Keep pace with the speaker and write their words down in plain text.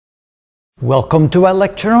Welcome to our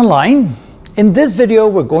lecture online. In this video,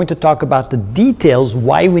 we're going to talk about the details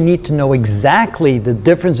why we need to know exactly the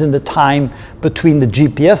difference in the time between the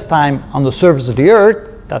GPS time on the surface of the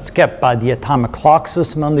Earth, that's kept by the atomic clock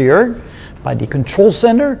system on the Earth, by the control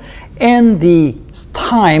center, and the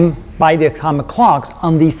time by the atomic clocks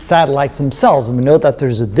on these satellites themselves. And we know that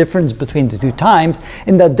there's a difference between the two times,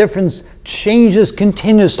 and that difference changes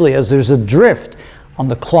continuously as there's a drift on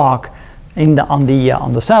the clock on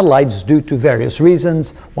the satellites due to various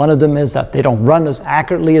reasons. One of them is that they don't run as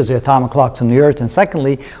accurately as the atomic clocks on the Earth, and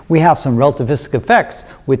secondly, we have some relativistic effects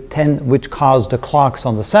which cause the clocks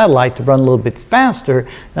on the satellite to run a little bit faster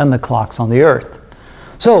than the clocks on the Earth.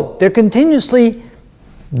 So they're continuously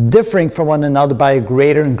differing from one another by a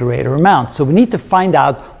greater and greater amount. So we need to find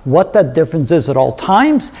out what that difference is at all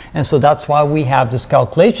times, and so that's why we have this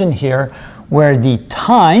calculation here where the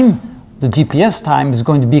time, the GPS time, is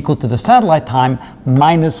going to be equal to the satellite time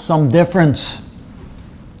minus some difference.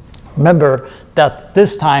 Remember that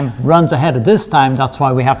this time runs ahead of this time, that's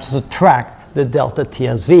why we have to subtract the delta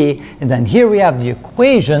TSV. And then here we have the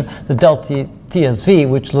equation, the delta TSV,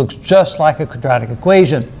 which looks just like a quadratic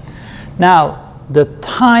equation. Now, the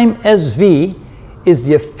time SV is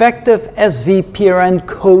the effective SV-PRN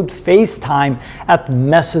code phase time at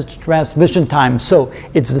message transmission time. So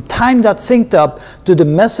it's the time that's synced up to the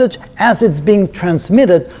message as it's being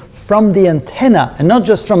transmitted from the antenna, and not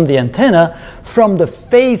just from the antenna, from the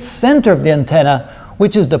phase center of the antenna,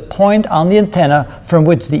 which is the point on the antenna from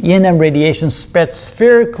which the E&M radiation spreads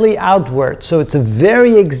spherically outward. So it's a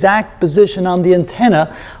very exact position on the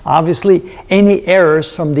antenna. Obviously, any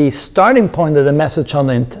errors from the starting point of the message on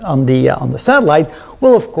the satellite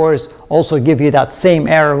will, of course, also give you that same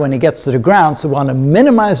error when it gets to the ground. So we want to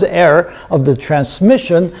minimize the error of the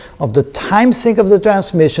transmission, of the time sync of the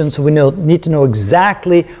transmission. So we need to know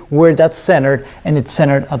exactly where that's centered, and it's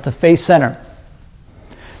centered at the phase center.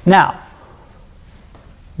 Now,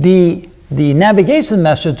 the navigation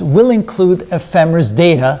message will include ephemeris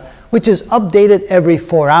data, which is updated every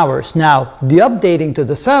 4 hours. Now, the updating to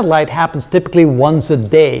the satellite happens typically once a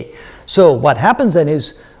day. So what happens then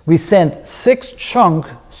is we send six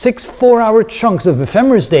 4-hour chunks of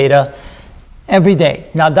ephemeris data every day.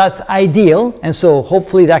 Now that's ideal, and so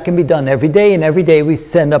hopefully that can be done every day, and every day we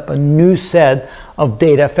send up a new set of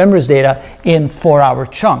data, ephemeris data, in 4-hour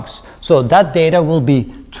chunks. So that data will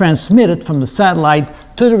be transmitted from the satellite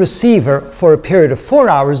to the receiver for a period of 4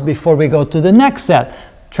 hours before we go to the next set.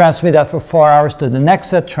 Transmit that for 4 hours to the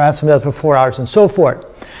next set, transmit that for 4 hours, and so forth.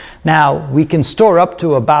 Now, we can store up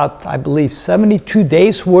to about, I believe, 72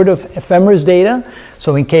 days worth of ephemeris data.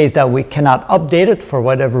 So in case that we cannot update it for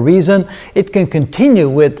whatever reason, it can continue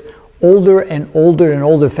with older and older and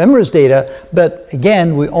older ephemeris data. But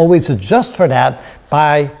again, we always adjust for that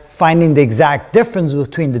by finding the exact difference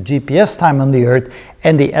between the GPS time on the Earth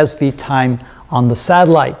and the SV time on the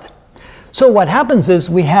satellite. So what happens is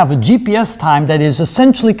we have a GPS time that is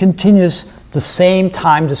essentially continuous, the same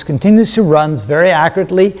time, just continuously runs very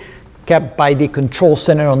accurately, kept by the control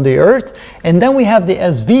center on the Earth. And then we have the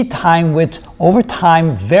SV time, which over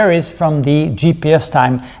time varies from the GPS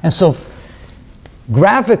time. And so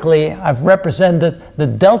graphically, I've represented the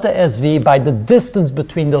delta SV by the distance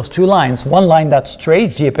between those two lines. One line that's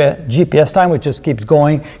straight, GPS time, which just keeps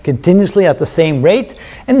going continuously at the same rate.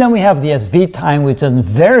 And then we have the SV time, which then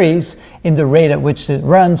varies in the rate at which it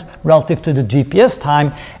runs relative to the GPS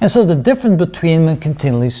time. And so the difference between them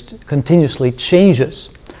continuously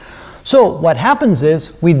changes. So what happens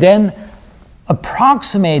is we then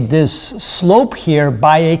approximate this slope here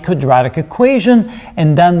by a quadratic equation,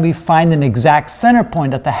 and then we find an exact center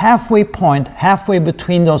point at the halfway point, halfway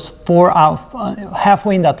between those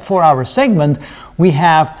halfway in that 4-hour segment, we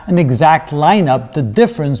have an exact lineup, the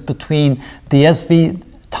difference between the SV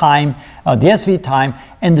time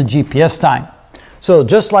and the GPS time. So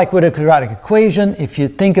just like with a quadratic equation, if you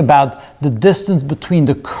think about the distance between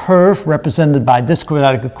the curve represented by this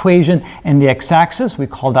quadratic equation and the x-axis, we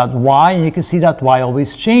call that y, and you can see that y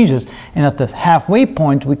always changes. And at the halfway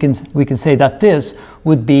point, we can say that this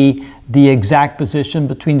would be the exact position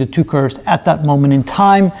between the two curves at that moment in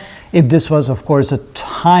time, if this was, of course, a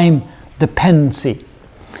time dependency.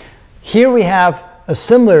 Here we have a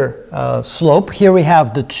similar slope. Here we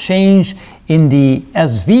have the change in the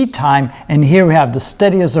SV time, and here we have the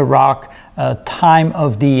steady as a rock time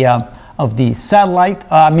of the satellite,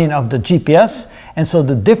 of the GPS, and so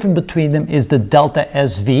the difference between them is the delta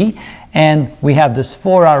SV, And we have this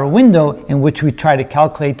 4-hour window in which we try to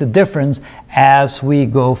calculate the difference as we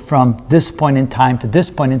go from this point in time to this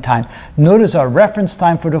point in time. Notice our reference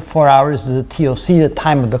time for the 4 hours is the TOC, the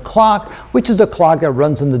time of the clock, which is the clock that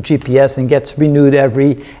runs on the GPS and gets renewed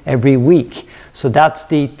every week. So that's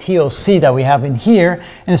the TOC that we have in here.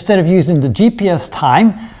 And instead of using the GPS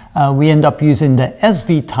time, we end up using the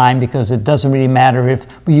SV time, because it doesn't really matter if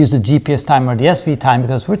we use the GPS time or the SV time,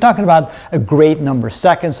 because we're talking about a great number of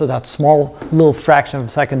seconds, so that small little fraction of a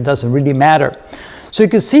second doesn't really matter. So you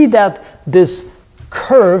can see that this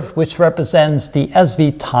curve, which represents the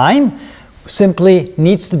SV time, simply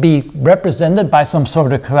needs to be represented by some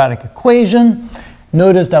sort of quadratic equation.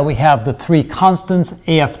 Notice that we have the three constants,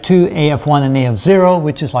 AF2, AF1, and AF0,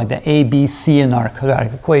 which is like the A, B, C in our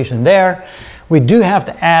quadratic equation there. We do have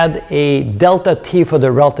to add a delta T for the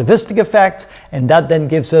relativistic effects, and that then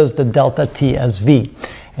gives us the delta T SV.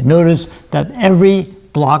 And notice that every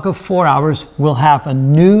block of 4 hours will have a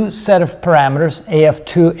new set of parameters,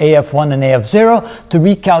 AF2, AF1, and AF0, to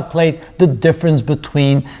recalculate the difference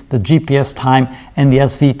between the GPS time and the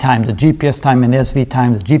SV time, the GPS time and SV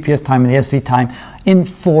time, the GPS time and the SV time in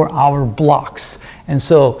 4-hour blocks. And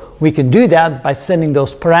so we can do that by sending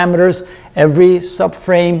those parameters every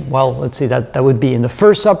subframe. Well, let's see, that would be in the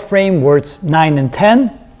first subframe where it's 9 and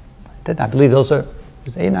 10. I believe those are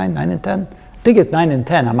 8, 9, 9 and 10. I think it's 9 and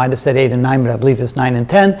 10. I might have said 8 and 9, but I believe it's 9 and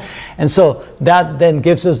 10. And so that then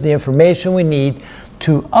gives us the information we need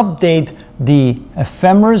to update the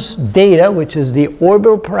ephemeris data, which is the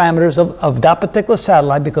orbital parameters of that particular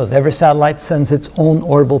satellite, because every satellite sends its own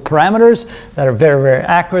orbital parameters that are very, very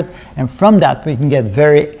accurate. And from that, we can get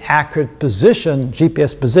very accurate position,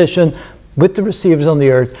 GPS position, with the receivers on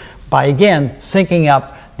the Earth by, again, syncing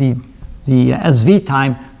up the SV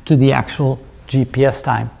time to the actual GPS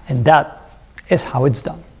time. And that is how it's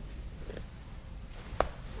done.